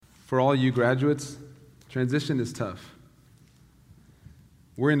For all you graduates, transition is tough.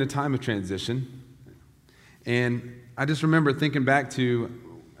 We're in a time of transition. And I just remember thinking back to,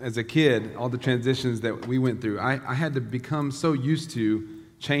 as a kid, all the transitions that we went through. I had to become so used to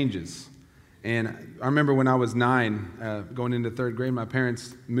changes. And I remember when I was 9, going into 3rd grade, my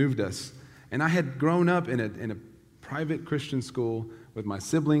parents moved us. And I had grown up in a private Christian school with my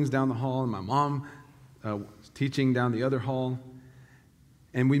siblings down the hall and my mom teaching down the other hall.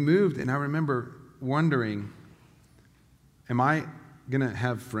 And we moved, and I remember wondering, am I going to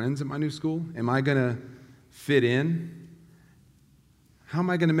have friends at my new school? Am I going to fit in? How am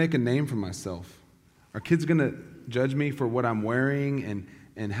I going to make a name for myself? Are kids going to judge me for what I'm wearing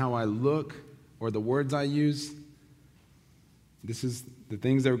and how I look or the words I use? This is the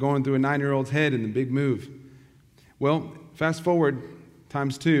things that were going through a 9-year-old's head in the big move. Well, fast forward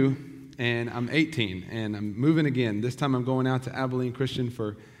times 2, and I'm 18, and I'm moving again. This time I'm going out to Abilene Christian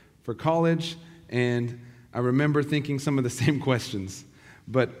for college, and I remember thinking some of the same questions.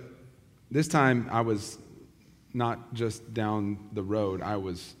 But this time I was not just down the road. I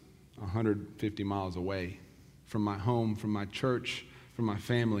was 150 miles away from my home, from my church, from my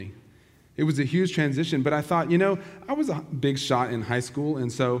family. It was a huge transition, but I thought, I was a big shot in high school,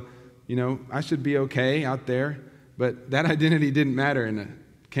 and so, I should be okay out there. But that identity didn't matter in a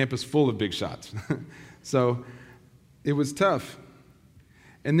campus full of big shots. So it was tough.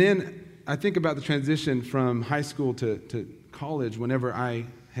 And then I think about the transition from high school to college whenever I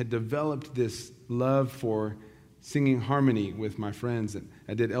had developed this love for singing harmony with my friends.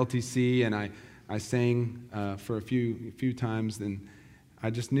 I did LTC, and I sang for a few times, and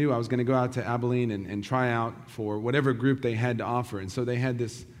I just knew I was going to go out to Abilene and try out for whatever group they had to offer. And so they had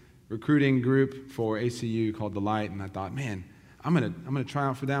this recruiting group for ACU called The Light, and I thought, man, I'm gonna try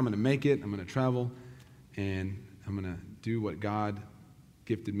out for that. I'm gonna make it. I'm gonna travel, and I'm gonna do what God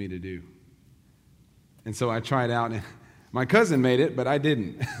gifted me to do. And so I tried out, and my cousin made it, but I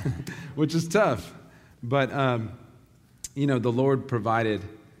didn't, which is tough. But the Lord provided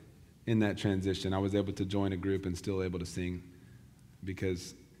in that transition. I was able to join a group and still able to sing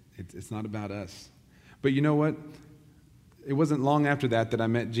because it's not about us. But you know what? It wasn't long after that I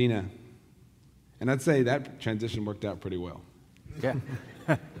met Gina. And I'd say that transition worked out pretty well. Yeah.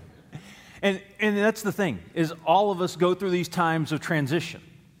 and that's the thing, is all of us go through these times of transition,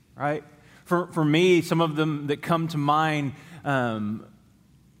 right? For me, some of them that come to mind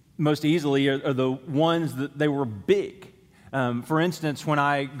most easily are the ones that they were big. For instance, when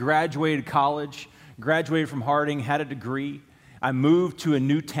I graduated college, graduated from Harding, had a degree, I moved to a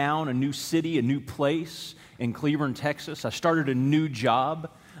new town, a new city, a new place in Cleburne, Texas. I started a new job.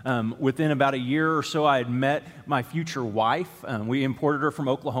 Within about a year or so, I had met my future wife. We imported her from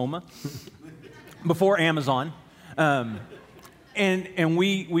Oklahoma before Amazon. And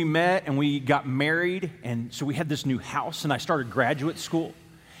we met and we got married. And so we had this new house, and I started graduate school.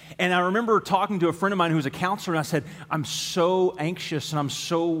 And I remember talking to a friend of mine who was a counselor, and I said, I'm so anxious and I'm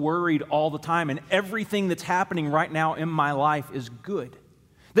so worried all the time. And everything that's happening right now in my life is good.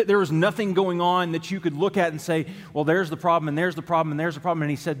 That there was nothing going on that you could look at and say, well, there's the problem, and there's the problem, and there's the problem. And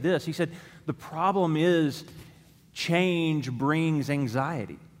he said this. He said, the problem is change brings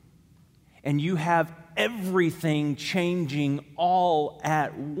anxiety. And you have everything changing all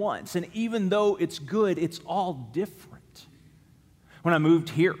at once. And even though it's good, it's all different. When I moved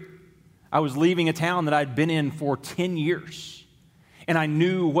here, I was leaving a town that I'd been in for 10 years. And I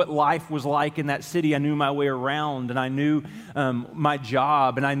knew what life was like in that city. I knew my way around, and I knew my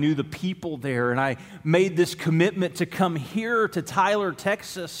job, and I knew the people there. And I made this commitment to come here to Tyler,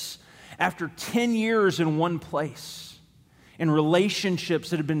 Texas, after 10 years in one place, in relationships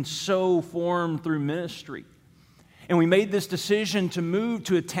that had been so formed through ministry. And we made this decision to move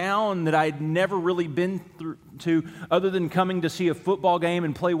to a town that I'd never really been to other than coming to see a football game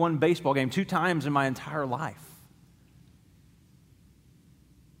and play one baseball game 2 times in my entire life.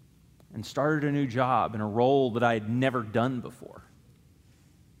 And started a new job in a role that I had never done before.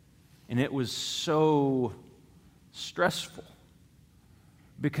 And it was so stressful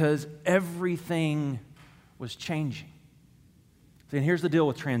because everything was changing. And here's the deal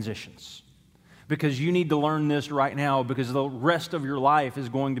with transitions. Because you need to learn this right now, because the rest of your life is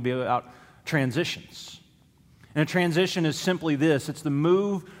going to be about transitions. And a transition is simply this. It's the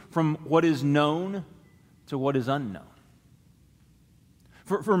move from what is known to what is unknown.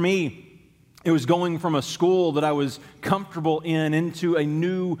 For me, it was going from a school that I was comfortable in into a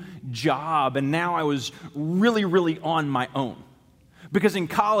new job, and now I was really, really on my own. Because in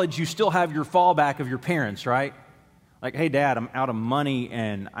college, you still have your fallback of your parents, right? Like, hey, Dad, I'm out of money,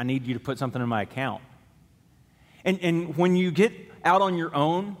 and I need you to put something in my account. And when you get out on your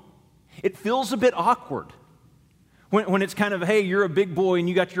own, It feels a bit awkward when it's kind of, hey, you're a big boy and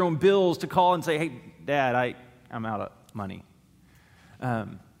you got your own bills, to call and say, hey, Dad, I'm out of money.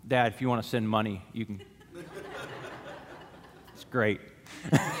 Dad, if you want to send money, you can. It's great.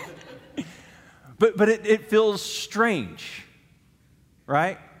 But it feels strange,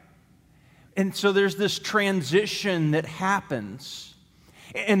 right? And so there's this transition that happens.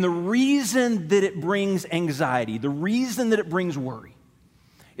 And the reason that it brings anxiety, the reason that it brings worry,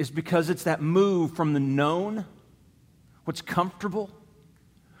 is because it's that move from the known, what's comfortable,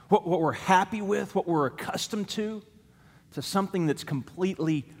 what we're happy with, what we're accustomed to something that's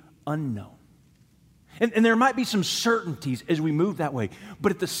completely unknown. And there might be some certainties as we move that way,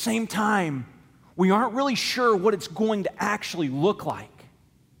 but at the same time, we aren't really sure what it's going to actually look like.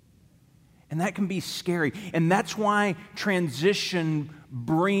 And that can be scary. And that's why transition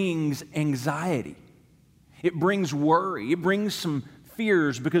brings anxiety. It brings worry. It brings some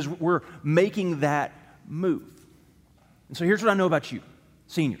fears because we're making that move. And so here's what I know about you,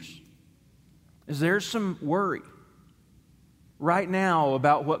 seniors, is there's some worry right now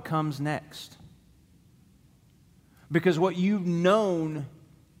about what comes next. Because what you've known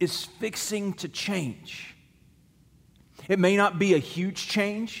is fixing to change. It may not be a huge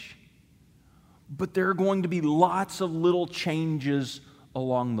change, but there are going to be lots of little changes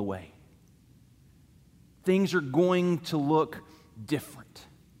along the way. Things are going to look different.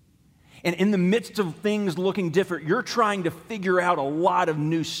 And in the midst of things looking different, you're trying to figure out a lot of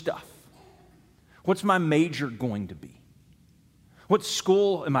new stuff. What's my major going to be? What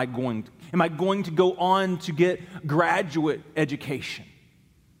school am I going to? Am I going to go on to get graduate education?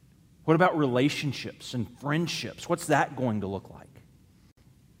 What about relationships and friendships? What's that going to look like?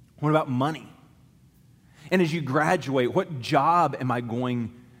 What about money? And as you graduate, what job am I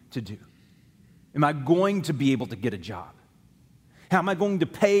going to do? Am I going to be able to get a job? How am I going to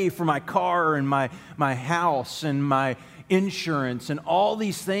pay for my car and my house and my insurance and all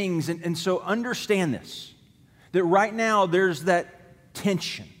these things? And so understand this, that right now there's that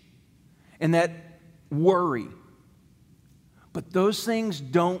tension and that worry. But those things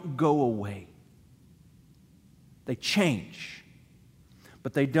don't go away. They change,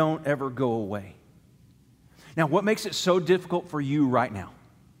 but they don't ever go away. Now, what makes it so difficult for you right now,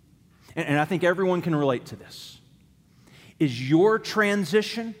 and I think everyone can relate to this, is your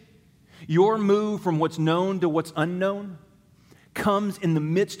transition, your move from what's known to what's unknown, comes in the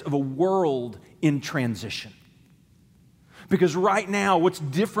midst of a world in transition. Because right now, what's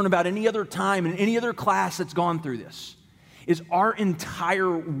different about any other time and any other class that's gone through this is our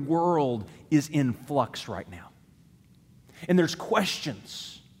entire world is in flux right now. And there's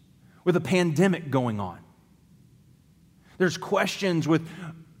questions with a pandemic going on. There's questions with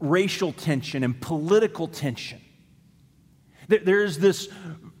racial tension and political tension. There's this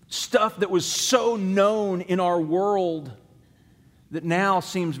stuff that was so known in our world that now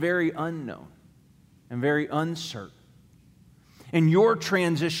seems very unknown and very uncertain. And your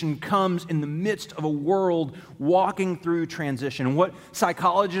transition comes in the midst of a world walking through transition. And what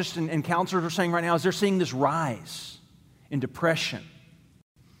psychologists and counselors are saying right now is they're seeing this rise in depression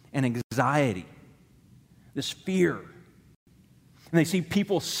and anxiety, this fear. And they see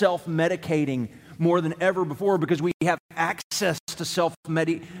people self-medicating more than ever before because we have access to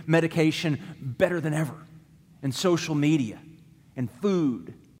self-medication better than ever. And social media and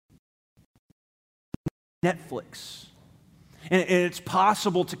food, Netflix. And it's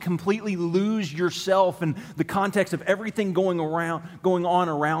possible to completely lose yourself in the context of everything going on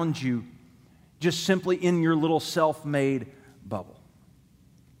around you, just simply in your little self-made bubble.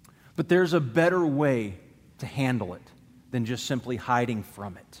 But there's a better way to handle it than just simply hiding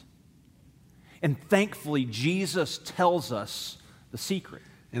from it. And thankfully, Jesus tells us the secret.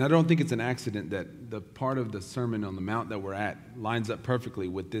 And I don't think it's an accident that the part of the Sermon on the Mount that we're at lines up perfectly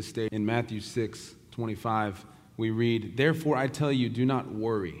with this stage. In Matthew 6:25, we read, "Therefore I tell you, do not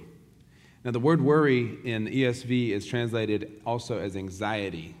worry." Now the word worry in ESV is translated also as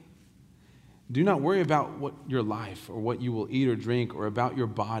anxiety. Do not worry about what your life or what you will eat or drink, or about your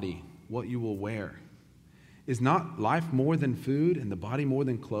body, what you will wear. Is not life more than food and the body more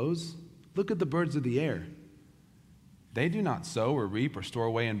than clothes? Look at the birds of the air. They do not sow or reap or store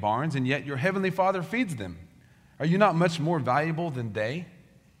away in barns, and yet your heavenly Father feeds them. Are you not much more valuable than they?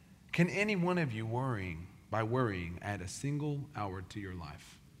 Can any one of you by worrying add a single hour to your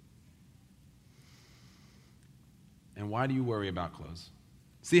life? And why do you worry about clothes?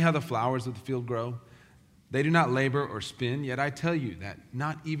 See how the flowers of the field grow? They do not labor or spin, yet I tell you that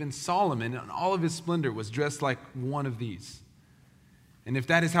not even Solomon in all of his splendor was dressed like one of these. And if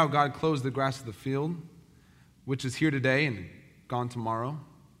that is how God clothes the grass of the field, which is here today and gone tomorrow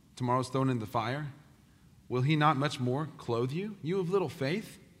tomorrow's thrown in the fire? Will he not much more clothe you, you of little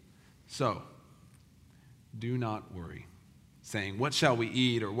faith? So, do not worry, saying, what shall we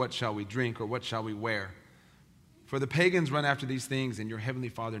eat, or what shall we drink, or what shall we wear? For the pagans run after these things, and your heavenly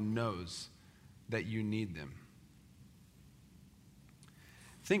Father knows that you need them.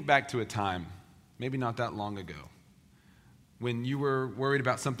 Think back to a time, maybe not that long ago, when you were worried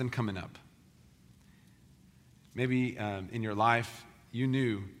about something coming up. Maybe in your life, you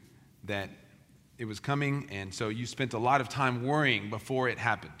knew that it was coming, and so you spent a lot of time worrying before it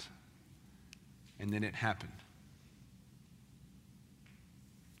happened. And then it happened.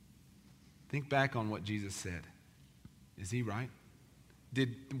 Think back on what Jesus said. Is he right?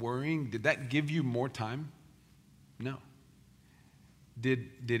 Did that give you more time? No. Did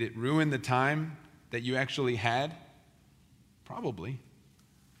it ruin the time that you actually had? Probably.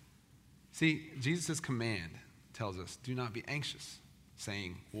 See, Jesus' command tells us, do not be anxious,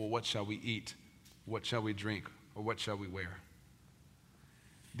 saying, well, what shall we eat? What shall we drink? Or what shall we wear?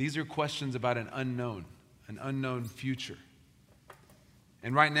 These are questions about an unknown future.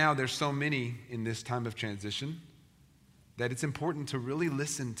 And right now, there's so many in this time of transition that it's important to really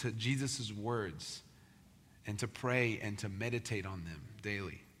listen to Jesus' words and to pray and to meditate on them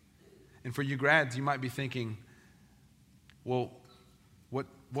daily. And for you grads, you might be thinking, well, what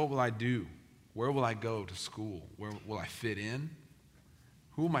will I do? Where will I go to school? Where will I fit in?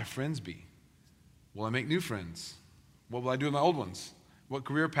 Who will my friends be? Will I make new friends? What will I do with my old ones? What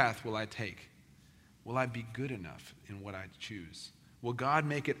career path will I take? Will I be good enough in what I choose? Will God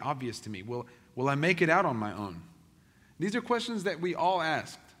make it obvious to me? Will I make it out on my own? These are questions that we all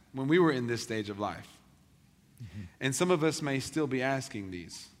asked when we were in this stage of life. Mm-hmm. And some of us may still be asking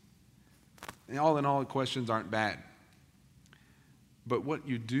these. And all in all, the questions aren't bad. But what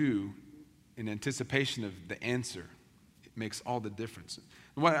you do in anticipation of the answer, it makes all the difference.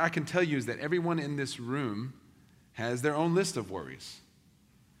 And what I can tell you is that everyone in this room has their own list of worries.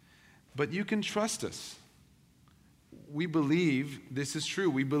 But you can trust us. We believe this is true.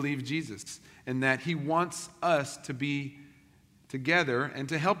 We believe Jesus and that he wants us to be together and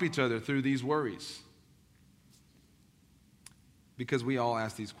to help each other through these worries. Because we all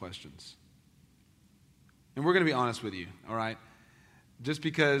ask these questions. And we're going to be honest with you, all right? Just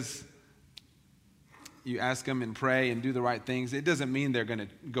because you ask them and pray and do the right things, it doesn't mean they're going to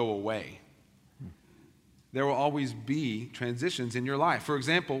go away. There will always be transitions in your life. For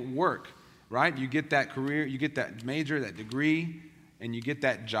example, work, right? You get that career, you get that major, that degree, and you get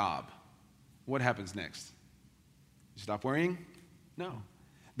that job. What happens next? You stop worrying? No.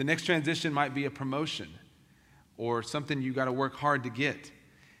 The next transition might be a promotion or something you got to work hard to get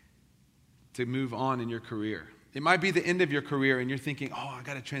to move on in your career. It might be the end of your career and you're thinking, oh, I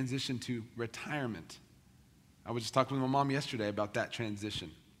got to transition to retirement. I was just talking with my mom yesterday about that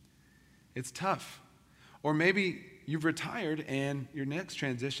transition. It's tough. Or maybe you've retired and your next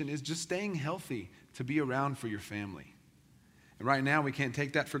transition is just staying healthy to be around for your family. And right now, we can't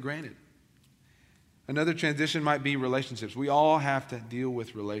take that for granted. Another transition might be relationships. We all have to deal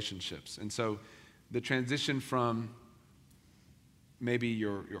with relationships. And so the transition from maybe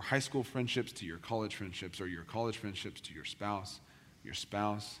your high school friendships to your college friendships, or your college friendships to your spouse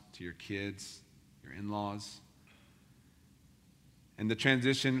to your kids, your in-laws. And the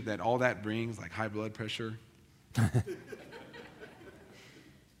transition that all that brings, like high blood pressure.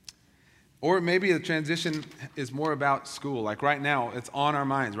 Or maybe the transition is more about school. Like right now, it's on our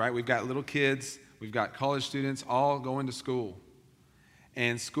minds, right? We've got little kids, we've got college students all going to school.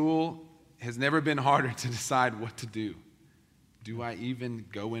 And school has never been harder to decide what to do. Do I even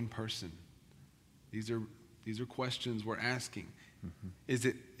go in person? These are questions we're asking. Mm-hmm.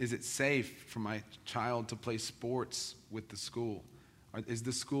 Is it safe for my child to play sports with the school? Is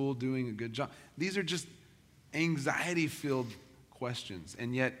the school doing a good job? These are just anxiety-filled questions.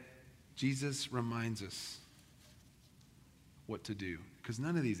 And yet, Jesus reminds us what to do, because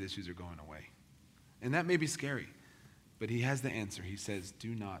none of these issues are going away. And that may be scary, but he has the answer. He says,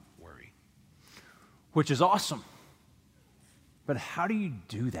 do not worry. Which is awesome. But how do you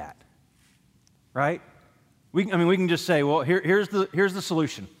do that? Right? We can just say, well, here's the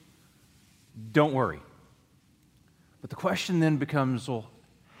solution. Don't worry. But the question then becomes, well,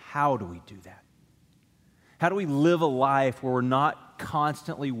 how do we do that? How do we live a life where we're not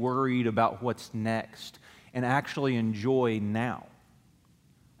constantly worried about what's next and actually enjoy now?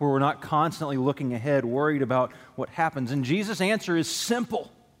 Where we're not constantly looking ahead, worried about what happens. And Jesus' answer is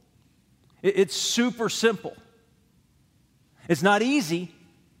simple. It's super simple. It's not easy,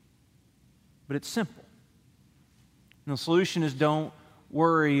 but it's simple. And the solution is don't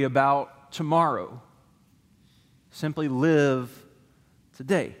worry about tomorrow. Simply live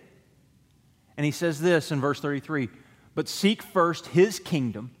today. And he says this in verse 33, but seek first his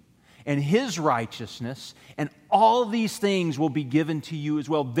kingdom and his righteousness, and all these things will be given to you as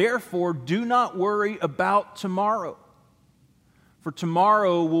well. Therefore, do not worry about tomorrow, for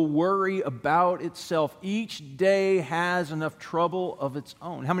tomorrow will worry about itself. Each day has enough trouble of its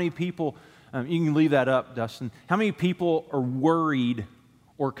own. How many people, you can leave that up, Dustin, how many people are worried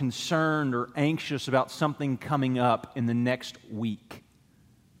or concerned or anxious about something coming up in the next week,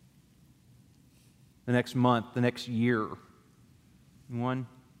 the next month, the next year? One?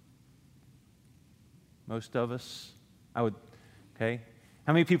 Most of us? Okay.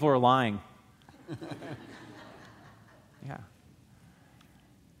 How many people are lying? Yeah.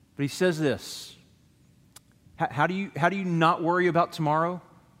 But he says this. How do you not worry about tomorrow?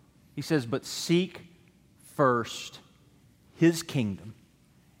 He says, but seek first his kingdom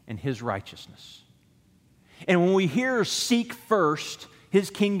and his righteousness. And when we hear seek first his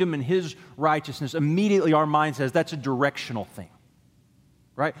kingdom and his righteousness, immediately our mind says that's a directional thing,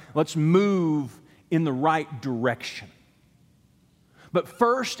 right? Let's move in the right direction. But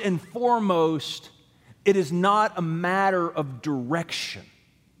first and foremost, it is not a matter of direction.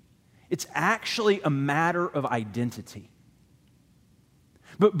 It's actually a matter of identity.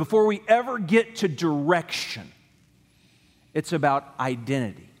 But before we ever get to direction, it's about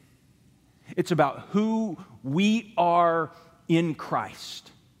identity. It's about who we are in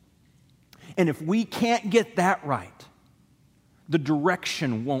Christ. And if we can't get that right, the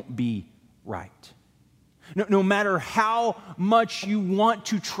direction won't be right. No matter how much you want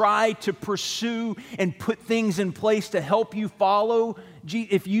to try to pursue and put things in place to help you follow,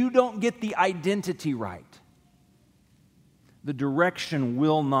 if you don't get the identity right, the direction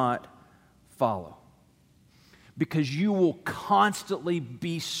will not follow. Because you will constantly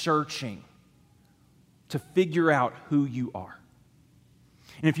be searching to figure out who you are.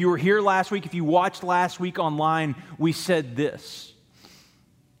 And if you were here last week, if you watched last week online, we said this.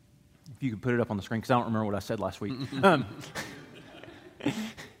 If you could put it up on the screen, because I don't remember what I said last week.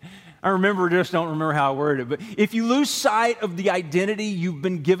 I remember, just don't remember how I worded it. But if you lose sight of the identity you've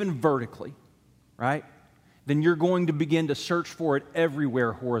been given vertically, right, then you're going to begin to search for it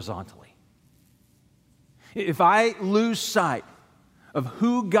everywhere horizontally. If I lose sight of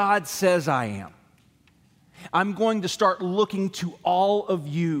who God says I am, I'm going to start looking to all of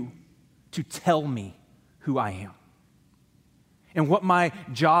you to tell me who I am. And what my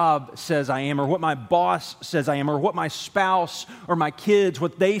job says I am, or what my boss says I am, or what my spouse or my kids,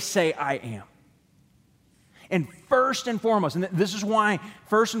 what they say I am. And first and foremost, and this is why,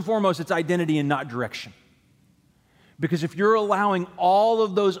 first and foremost, it's identity and not direction. Because if you're allowing all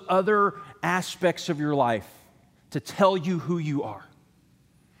of those other aspects of your life to tell you who you are,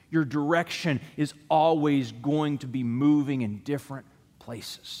 your direction is always going to be moving in different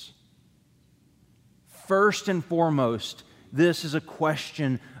places. First and foremost, this is a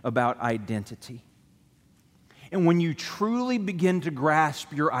question about identity. And when you truly begin to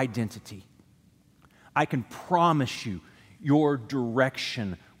grasp your identity, I can promise you your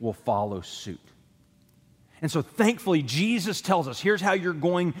direction will follow suit. And so thankfully, Jesus tells us, here's how you're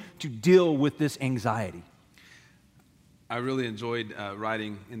going to deal with this anxiety. I really enjoyed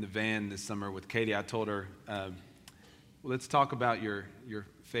riding in the van this summer with Katie. I told her, let's talk about your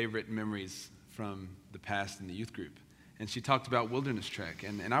favorite memories from the past in the youth group. And she talked about Wilderness Trek,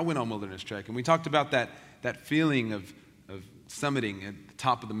 and I went on Wilderness Trek, and we talked about that feeling of summiting at the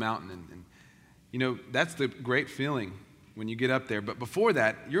top of the mountain, and you know, that's the great feeling when you get up there. But before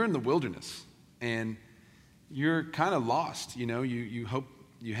that, you're in the wilderness, and you're kind of lost. You know, you hope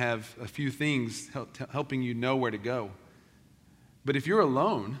you have a few things helping you know where to go. But if you're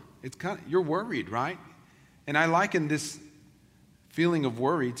alone, you're worried, right? And I liken this feeling of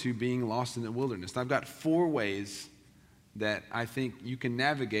worry to being lost in the wilderness. I've got 4 ways that I think you can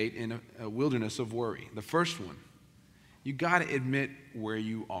navigate in a wilderness of worry. The first one, you got to admit where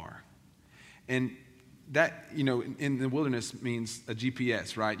you are. And that, you know, in the wilderness means a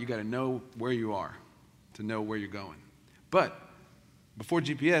GPS, right? You got to know where you are to know where you're going. But before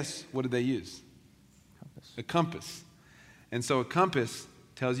GPS, what did they use? Compass. A compass. And so a compass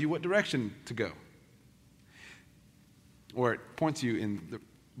tells you what direction to go. Or it points you in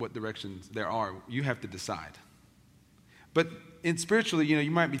what directions there are. You have to decide. But spiritually, you know,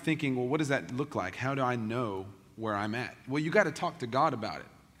 you might be thinking, well, what does that look like? How do I know where I'm at? Well, you got to talk to God about it.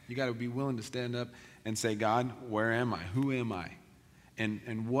 You got to be willing to stand up and say, God, where am I? Who am I?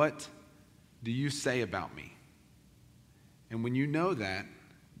 And what do you say about me? And when you know that,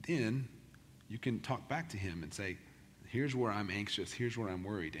 then you can talk back to him and say, here's where I'm anxious. Here's where I'm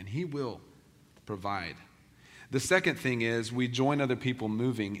worried. And he will provide. The second thing is we join other people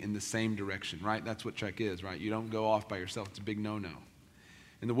moving in the same direction, right? That's what Trek is, right? You don't go off by yourself. It's a big no-no.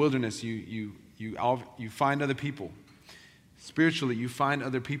 In the wilderness, you find other people. Spiritually, you find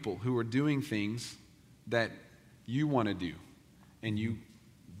other people who are doing things that you want to do, and you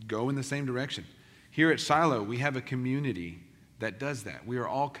go in the same direction. Here at Shiloh, we have a community that does that. We are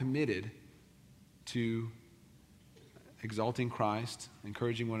all committed to exalting Christ,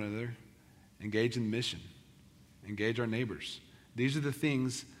 encouraging one another, engage in the mission, engage our neighbors. These are the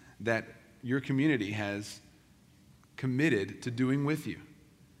things that your community has committed to doing with you.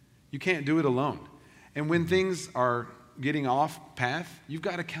 You can't do it alone. And when things are getting off path, you've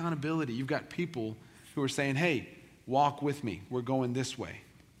got accountability. You've got people who are saying, hey, walk with me. We're going this way.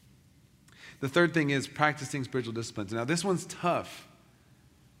 The third thing is practicing spiritual disciplines. Now, this one's tough.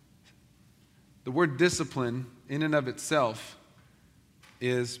 The word discipline, in and of itself,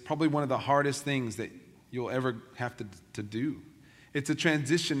 is probably one of the hardest things that you'll ever have to do. It's a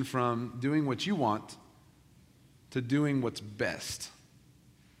transition from doing what you want to doing what's best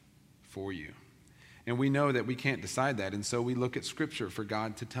for you. And we know that we can't decide that, and so we look at Scripture for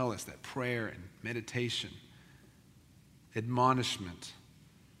God to tell us that prayer and meditation, admonishment,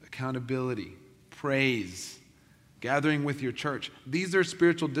 accountability, praise, gathering with your church, these are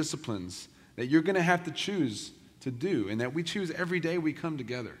spiritual disciplines that you're going to have to choose to do, and that we choose every day we come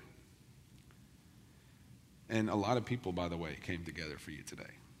together. And a lot of people, by the way, came together for you today.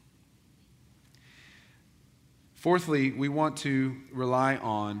 Fourthly, we want to rely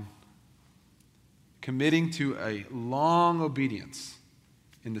on committing to a long obedience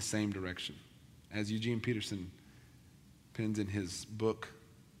in the same direction, as Eugene Peterson pens in his book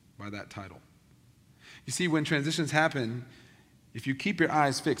by that title. You see, when transitions happen, if you keep your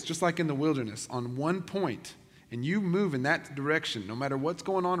eyes fixed, just like in the wilderness, on one point, and you move in that direction, no matter what's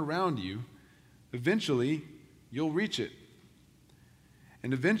going on around you, eventually you'll reach it.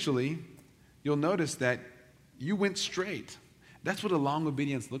 And eventually you'll notice that you went straight. That's what a long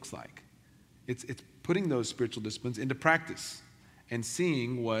obedience looks like. It's putting those spiritual disciplines into practice and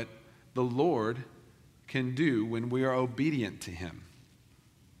seeing what the Lord can do when we are obedient to Him.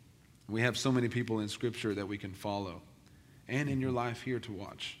 We have so many people in Scripture that we can follow, and in your life here to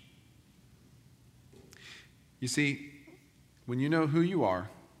watch. You see, when you know who you are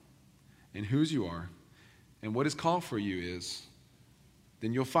and whose you are and what His call for you is,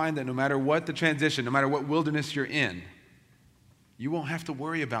 then you'll find that no matter what the transition, no matter what wilderness you're in, you won't have to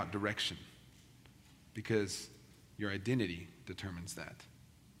worry about direction because your identity determines that.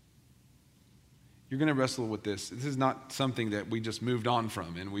 You're going to wrestle with this. This is not something that we just moved on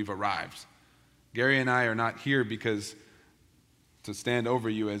from and we've arrived. Gary and I are not here because to stand over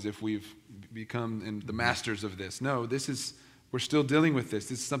you as if we've become the masters of this. No, we're still dealing with this.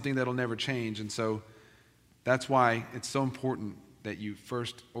 This is something that'll never change. And so that's why it's so important that you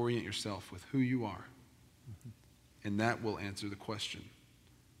first orient yourself with who you are. And that will answer the question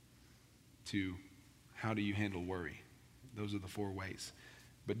to how do you handle worry? Those are the 4 ways.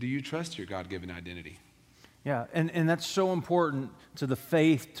 But do you trust your God-given identity? Yeah, and that's so important to the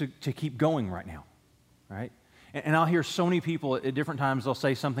faith to keep going right now, right? And I'll hear so many people at different times, they'll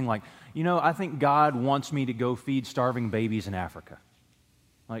say something like, I think God wants me to go feed starving babies in Africa.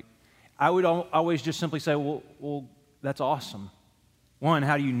 Like, I would always just simply say, well, that's awesome. 1,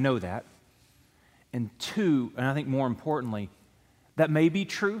 how do you know that? And 2, and I think more importantly, that may be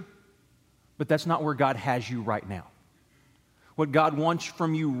true, but that's not where God has you right now. What God wants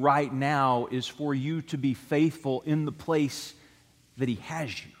from you right now is for you to be faithful in the place that He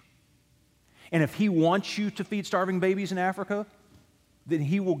has you. And if He wants you to feed starving babies in Africa, then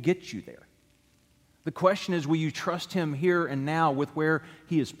He will get you there. The question is, will you trust Him here and now with where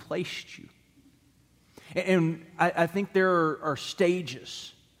He has placed you? And I think there are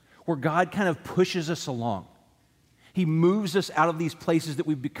stages where God kind of pushes us along. He moves us out of these places that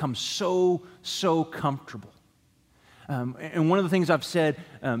we've become so comfortable. And one of the things I've said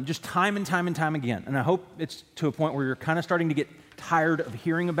just time and time again, and I hope it's to a point where you're kind of starting to get tired of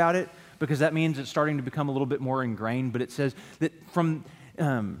hearing about it, because that means it's starting to become a little bit more ingrained, but it says that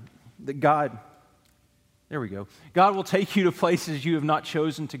that God will take you to places you have not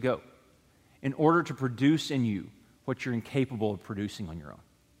chosen to go in order to produce in you what you're incapable of producing on your own.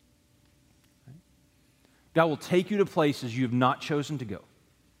 Right? God will take you to places you have not chosen to go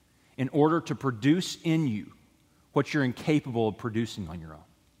in order to produce in you what you're incapable of producing on your own.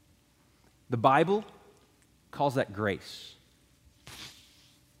 The Bible calls that grace.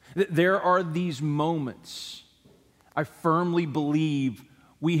 There are these moments, I firmly believe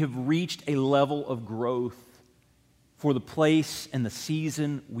we have reached a level of growth for the place and the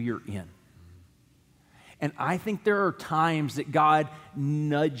season we are in. And I think there are times that God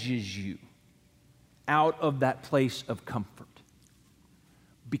nudges you out of that place of comfort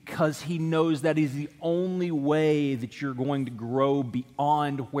because he knows that is the only way that you're going to grow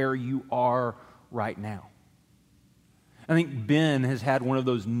beyond where you are right now. I think Ben has had one of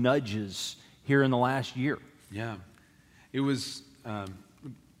those nudges here in the last year. Yeah. It was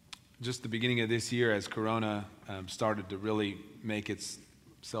just the beginning of this year as Corona started to really make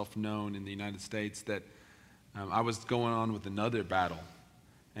itself known in the United States that I was going on with another battle.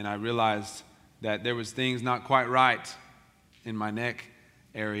 And I realized that there was things not quite right in my neck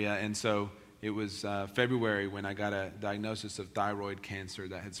area. And so it was February when I got a diagnosis of thyroid cancer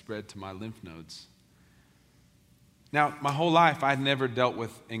that had spread to my lymph nodes. Now, my whole life, I'd never dealt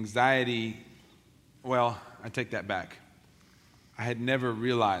with anxiety. Well, I take that back. I had never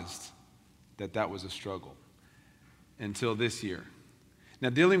realized that that was a struggle until this year. Now,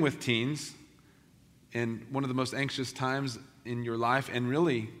 dealing with teens in one of the most anxious times in your life and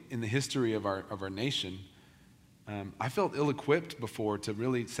really in the history of our nation, I felt ill-equipped before to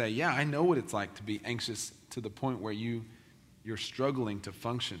really say, yeah, I know what it's like to be anxious to the point where you're struggling to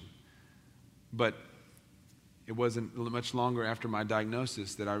function. But it wasn't much longer after my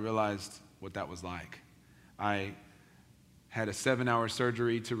diagnosis that I realized what that was like. I had a 7-hour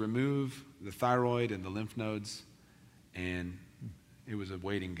surgery to remove the thyroid and the lymph nodes, and it was a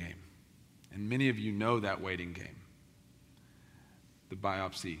waiting game. And many of you know that waiting game. The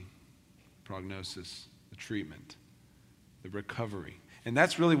biopsy, prognosis, the treatment, the recovery. And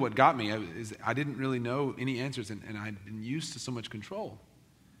that's really what got me. I didn't really know any answers, and I'd been used to so much control.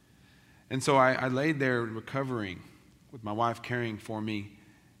 And so I laid there recovering with my wife caring for me,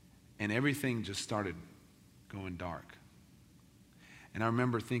 and everything just started going dark. And I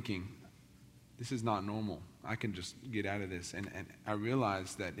remember thinking, this is not normal. I can just get out of this. And I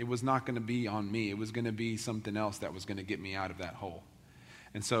realized that it was not going to be on me. It was going to be something else that was going to get me out of that hole.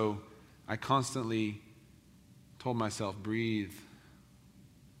 And so I constantly told myself, breathe,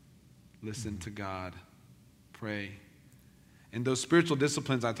 listen to God, pray. And those spiritual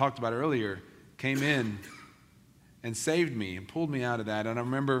disciplines I talked about earlier came in and saved me and pulled me out of that. And I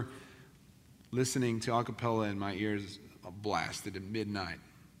remember listening to a cappella in my ears blasted at midnight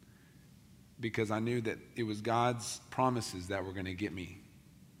because I knew that it was God's promises that were going to get me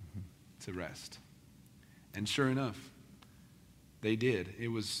to rest. And sure enough, they did. It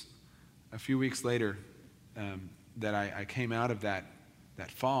was a few weeks later that I came out of that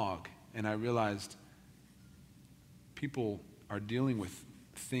fog, and I realized people are dealing with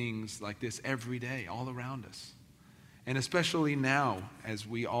things like this every day, all around us. And especially now, as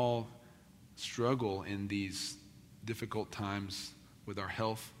we all struggle in these difficult times with our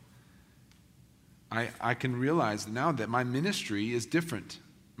health, I can realize now that my ministry is different.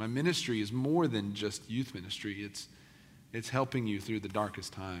 My ministry is more than just youth ministry. It's helping you through the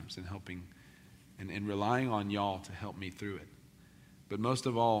darkest times and helping and relying on y'all to help me through it. But most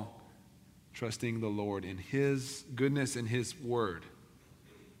of all, trusting the Lord in His goodness and His word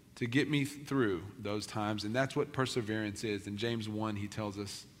to get me through those times. And that's what perseverance is. In James 1, he tells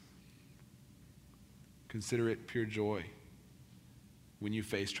us, consider it pure joy when you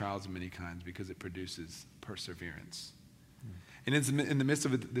face trials of many kinds because it produces perseverance. And in the midst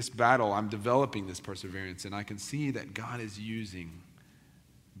of this battle, I'm developing this perseverance, and I can see that God is using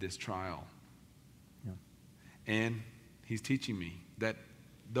this trial. Yeah. And He's teaching me that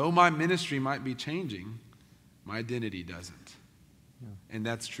though my ministry might be changing, my identity doesn't. Yeah. And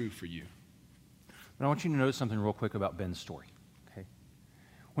that's true for you. But I want you to notice something real quick about Ben's story. Okay,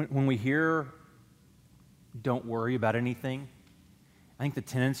 when we hear, don't worry about anything, I think the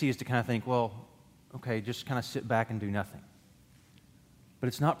tendency is to kind of think, well, okay, just kind of sit back and do nothing. But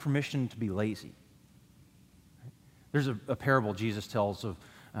it's not permission to be lazy. There's a parable Jesus tells of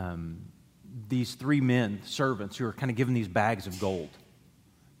these 3 men, servants, who are kind of given these bags of gold,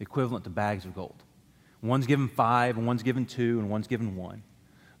 the equivalent to bags of gold. One's given 5, and one's given 2, and one's given 1.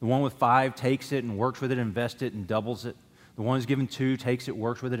 The one with 5 takes it and works with it, invests it, and doubles it. The one who's given 2 takes it,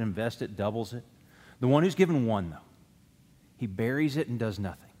 works with it, invests it, doubles it. The one who's given 1, though, he buries it and does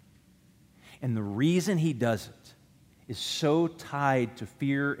nothing. And the reason he does it is so tied to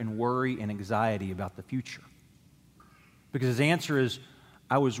fear and worry and anxiety about the future. Because his answer is,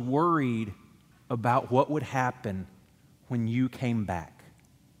 I was worried about what would happen when you came back,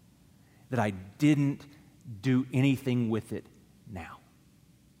 that I didn't do anything with it now.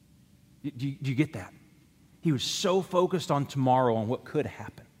 Do you get that? He was so focused on tomorrow, on what could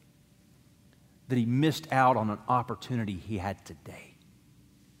happen, that he missed out on an opportunity he had today.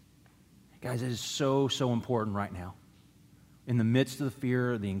 Guys, it is so, so important right now. In the midst of the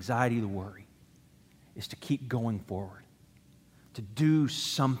fear, the anxiety, the worry, is to keep going forward, to do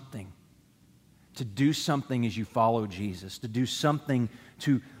something as you follow Jesus, to do something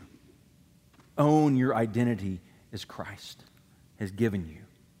to own your identity as Christ has given you.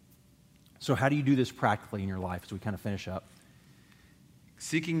 So how do you do this practically in your life as we kind of finish up?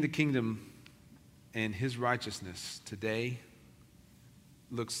 Seeking the kingdom and his righteousness today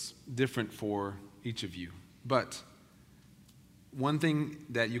looks different for each of you. But one thing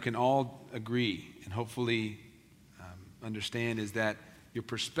that you can all agree and hopefully understand is that your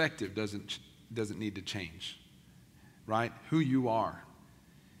perspective doesn't need to change, right? Who you are.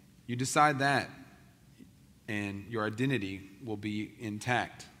 You decide that, and your identity will be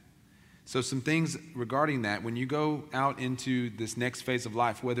intact. So some things regarding that, when you go out into this next phase of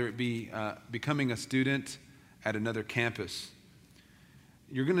life, whether it be becoming a student at another campus,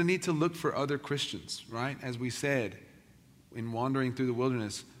 you're going to need to look for other Christians, right? As we said, in wandering through the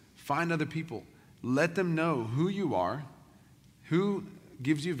wilderness, find other people. Let them know who you are, who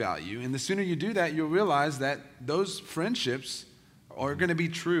gives you value. And the sooner you do that, you'll realize that those friendships are going to be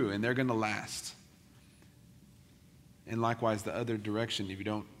true and they're going to last. And likewise, the other direction, if you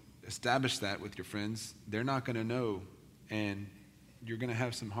don't establish that with your friends, they're not going to know, and you're going to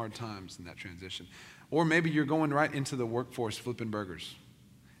have some hard times in that transition. Or maybe you're going right into the workforce flipping burgers.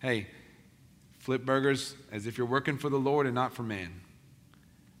 Hey, flip burgers as if you're working for the Lord and not for man.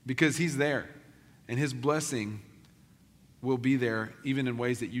 Because he's there, and his blessing will be there even in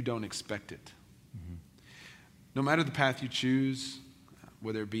ways that you don't expect it. Mm-hmm. No matter the path you choose,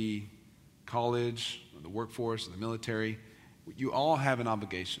 whether it be college, or the workforce, or the military, you all have an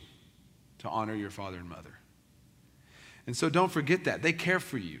obligation to honor your father and mother. And so don't forget that. They care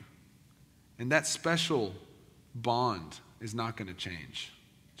for you. And that special bond is not going to change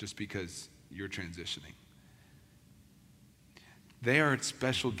just because you're transitioning. They are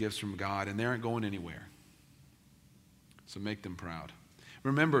special gifts from God, and they aren't going anywhere. So make them proud.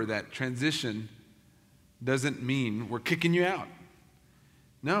 Remember that transition doesn't mean we're kicking you out.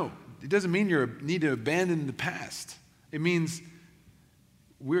 No, it doesn't mean you need to abandon the past. It means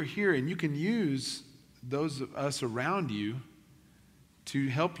we're here, and you can use those of us around you to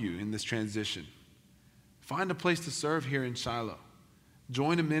help you in this transition. Find a place to serve here in Shiloh.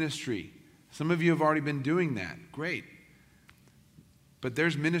 Join a ministry. Some of you have already been doing that. Great. But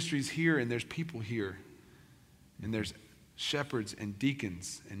there's ministries here, and there's people here, and there's shepherds and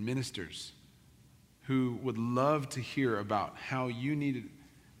deacons and ministers who would love to hear about how you need to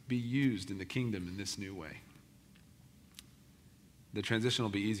be used in the kingdom in this new way. The transition will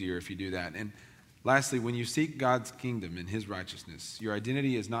be easier if you do that. And lastly, when you seek God's kingdom and his righteousness, your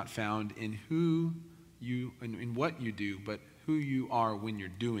identity is not found in in what you do, but who you are when you're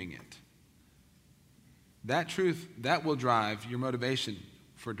doing it. That truth, that will drive your motivation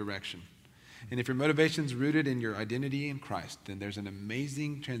for direction. And if your motivation is rooted in your identity in Christ, then there's an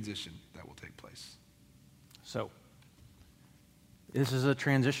amazing transition that will take place. So, this is a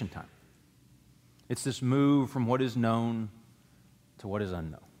transition time. It's this move from what is known to what is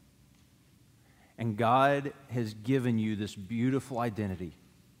unknown. And God has given you this beautiful identity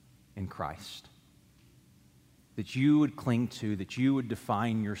in Christ that you would cling to, that you would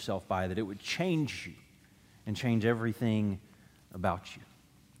define yourself by, that it would change you and change everything about you.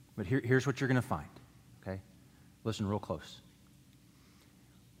 But here's what you're going to find, okay? Listen real close.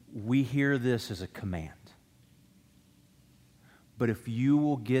 We hear this as a command. But if you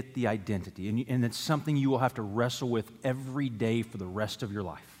will get the identity, and it's something you will have to wrestle with every day for the rest of your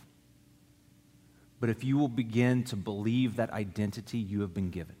life. But if you will begin to believe that identity you have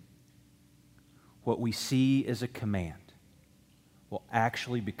been given, what we see as a command will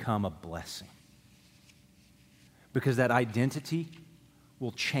actually become a blessing. Because that identity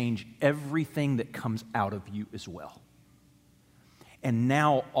will change everything that comes out of you as well. And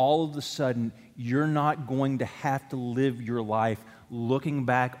now, all of a sudden, you're not going to have to live your life looking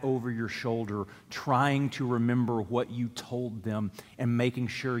back over your shoulder, trying to remember what you told them and making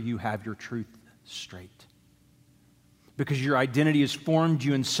sure you have your truth straight. Because your identity has formed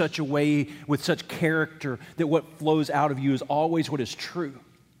you in such a way, with such character, that what flows out of you is always what is true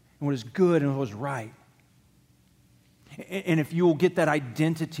and what is good and what is right. And if you will get that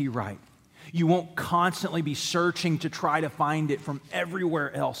identity right, you won't constantly be searching to try to find it from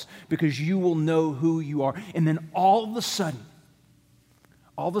everywhere else, because you will know who you are. And then all of a sudden,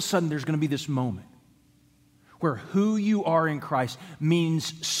 there's going to be this moment where who you are in Christ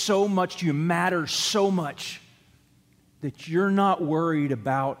means so much to you, matters so much, that you're not worried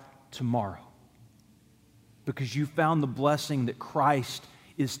about tomorrow, because you found the blessing that Christ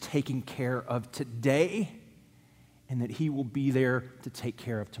is taking care of today, and that he will be there to take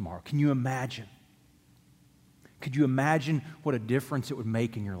care of tomorrow. Can you imagine Could you imagine what a difference it would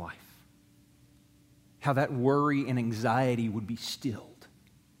make in your life? How that worry and anxiety would be stilled.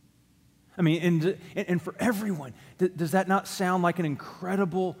 I mean, and for everyone, does that not sound like an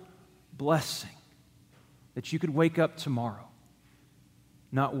incredible blessing that you could wake up tomorrow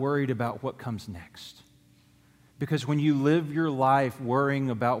not worried about what comes next? Because when you live your life worrying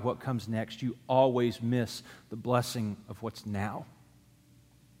about what comes next, you always miss the blessing of what's now.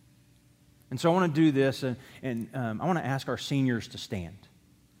 And so I want to do this, and I want to ask our seniors to stand.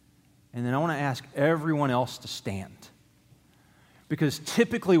 And then I want to ask everyone else to stand. Because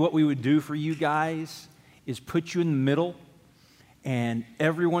typically what we would do for you guys is put you in the middle, and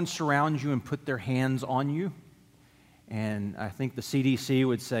everyone surrounds you and put their hands on you. And I think the CDC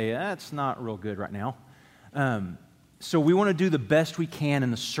would say, that's not real good right now. So we want to do the best we can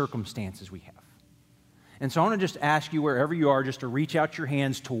in the circumstances we have. And so I want to just ask you, wherever you are, just to reach out your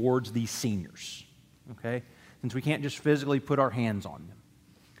hands towards these seniors, okay? Since we can't just physically put our hands on them.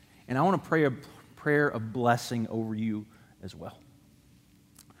 And I want to pray a prayer of blessing over you as well.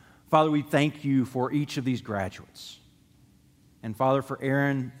 Father, we thank you for each of these graduates. And Father, for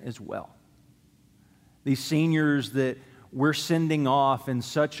Aaron as well. These seniors that we're sending off in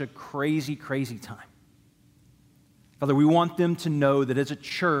such a crazy, crazy time. Father, we want them to know that as a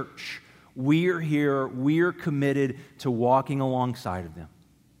church, we are here, we are committed to walking alongside of them.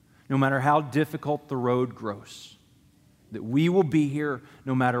 No matter how difficult the road grows, that we will be here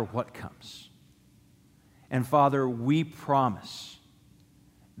no matter what comes. And Father, we promise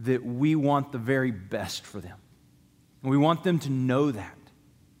that we want the very best for them. And we want them to know that.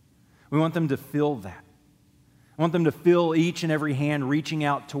 We want them to feel that. I want them to feel each and every hand reaching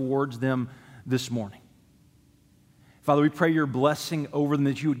out towards them this morning. Father, we pray your blessing over them,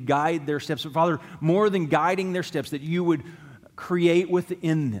 that you would guide their steps. But Father, more than guiding their steps, that you would create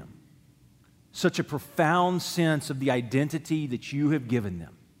within them such a profound sense of the identity that you have given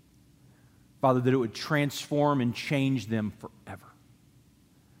them. Father, that it would transform and change them forever.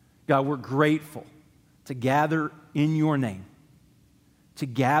 God, we're grateful to gather in your name, to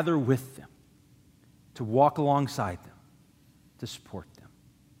gather with them, to walk alongside them, to support them.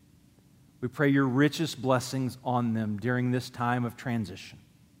 We pray your richest blessings on them during this time of transition.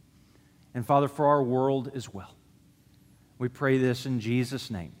 And Father, for our world as well. We pray this in Jesus'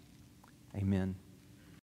 name. Amen.